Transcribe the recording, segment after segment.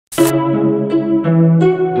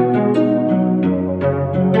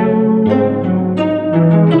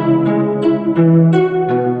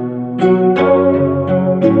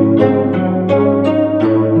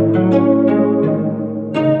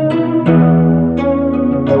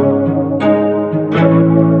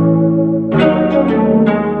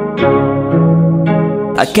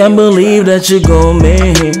I can't believe that you're gone,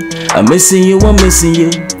 man. I'm missing you, I'm missing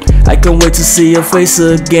you. I can't wait to see your face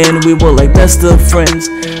again. We were like best of friends.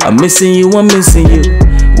 I'm missing you, I'm missing you.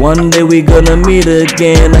 One day we gonna meet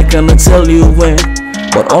again. I cannot tell you when,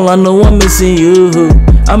 but all I know, I'm missing you.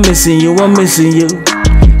 I'm missing you, I'm missing you.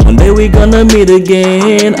 One day we gonna meet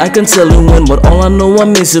again. I can tell you when, but all I know, I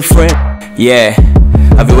miss a friend. Yeah.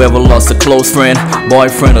 Have you ever lost a close friend,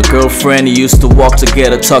 boyfriend or girlfriend? You used to walk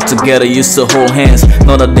together, talk together, used to hold hands.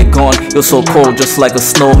 Now that they're gone, you're so cold, just like a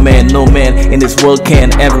snowman. No man in this world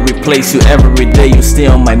can ever replace you. Every day you stay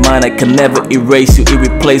on my mind, I can never erase you.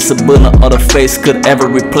 Irreplaceable, no other face could ever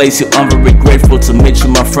replace you. I'm very grateful to meet you,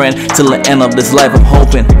 my friend. Till the end of this life, I'm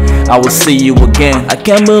hoping I will see you again. I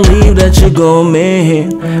can't believe that you're gone,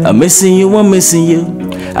 man. I'm missing you, I'm missing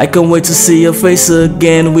you. I can't wait to see your face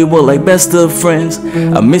again. We were like best of friends.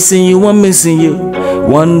 I'm missing you, I'm missing you.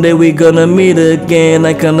 One day we gonna meet again.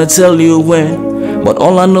 I cannot tell you when, but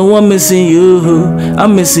all I know, I'm missing you.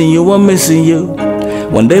 I'm missing you, I'm missing you.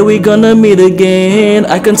 One day we gonna meet again.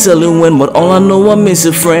 I can tell you when, but all I know, I miss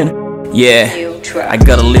a friend. Yeah, I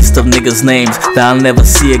got a list of niggas' names that I'll never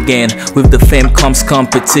see again. With the fame comes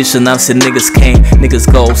competition. I've seen niggas came,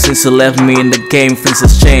 niggas go. Since you left me in the game, things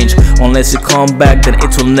has changed. Unless you come back, then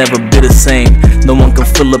it will never be the same. No one can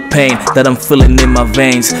feel the pain that I'm feeling in my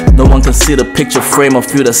veins. No one can see the picture frame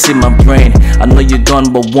of you that's in my brain. I know you're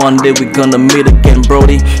gone, but one day we're gonna meet again,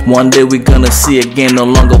 Brody. One day we're gonna see again. No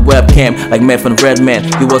longer webcam like Meth and Redman.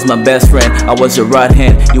 You was my best friend, I was your right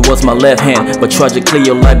hand, you was my left hand. But tragically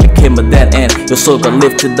your life became a dead end. Your soul got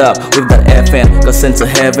lifted up with that FN, got sent to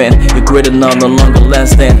heaven. You're greater now, no longer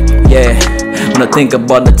less than. Yeah, when I think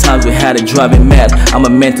about the times we had it driving mad, I'm a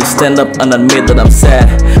man to stand up and admit that I'm sad.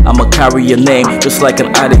 I'ma carry your name just like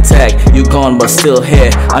an ID tag. You gone but still here,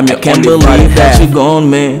 I'm your can't believe that you're gone,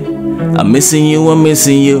 man. I'm missing you, I'm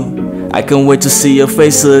missing you. I can't wait to see your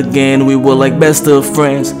face again. We were like best of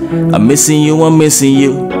friends. I'm missing you, I'm missing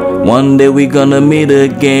you. One day we gonna meet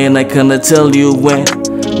again. I cannot tell you when,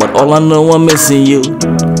 but all I know, I'm missing you.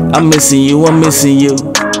 I'm missing you, I'm missing you.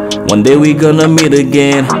 One day we gonna meet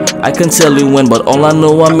again. I can tell you when, but all I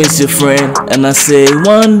know, I miss your friend. And I say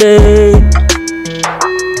one day, yeah.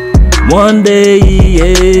 One day,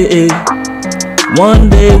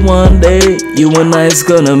 you and I's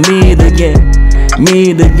gonna meet again.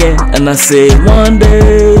 And I say one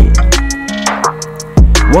day, yeah.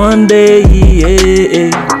 One day,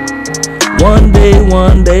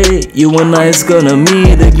 you and I's gonna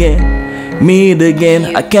meet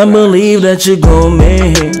again. I can't believe that you're gone,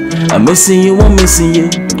 man. I'm missing you, I'm missing you.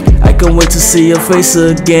 I can't wait to see your face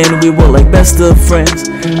again. We were like best of friends.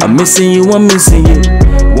 I'm missing you, I'm missing you.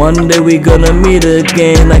 One day we gonna meet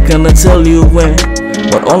again. I cannot tell you when,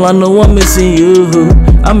 but all I know, I'm missing you.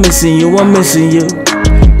 I'm missing you, I'm missing you.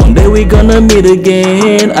 One day we gonna meet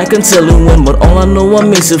again. I can tell you when, but all I know, I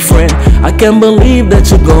miss a friend. I can't believe that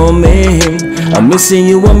you're gone, man. I'm missing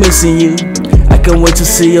you, I'm missing you. I can't wait to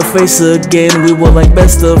see your face again. We were like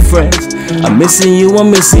best of friends. I'm missing you, I'm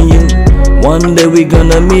missing you. One day we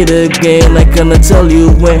gonna meet again. I cannot tell you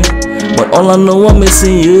when, but all I know, I'm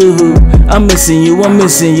missing you. I'm missing you, I'm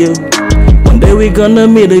missing you. One day we gonna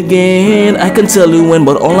meet again. I can tell you when,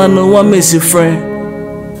 but all I know, I miss your friend.